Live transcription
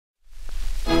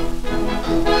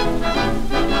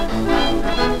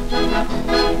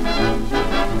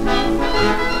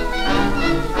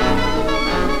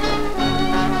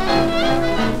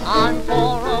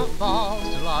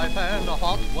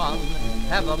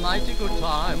Have a mighty good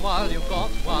time while you've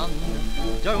got one.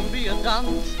 Don't be a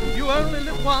dunce, you only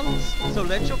live once, so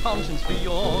let your conscience be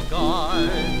your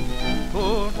guide.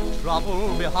 Put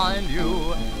trouble behind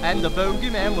you, and the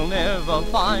bogeyman will never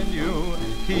find you.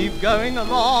 Keep going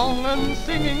along and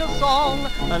singing a song,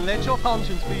 and let your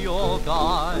conscience be your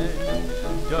guide.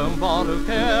 Don't bother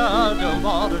care, don't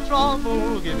bother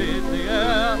trouble, give it the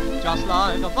air, just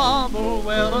like a bubble,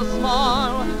 wear a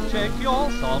smile, check your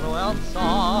sorrow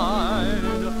outside.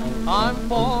 I'm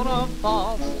for a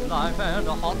fast life and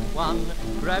a hot one,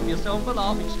 grab yourself a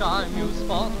laugh each time you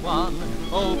spot one.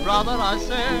 Oh brother, I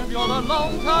said, you're a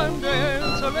long time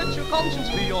dead, so let your conscience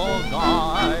be your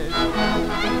guide.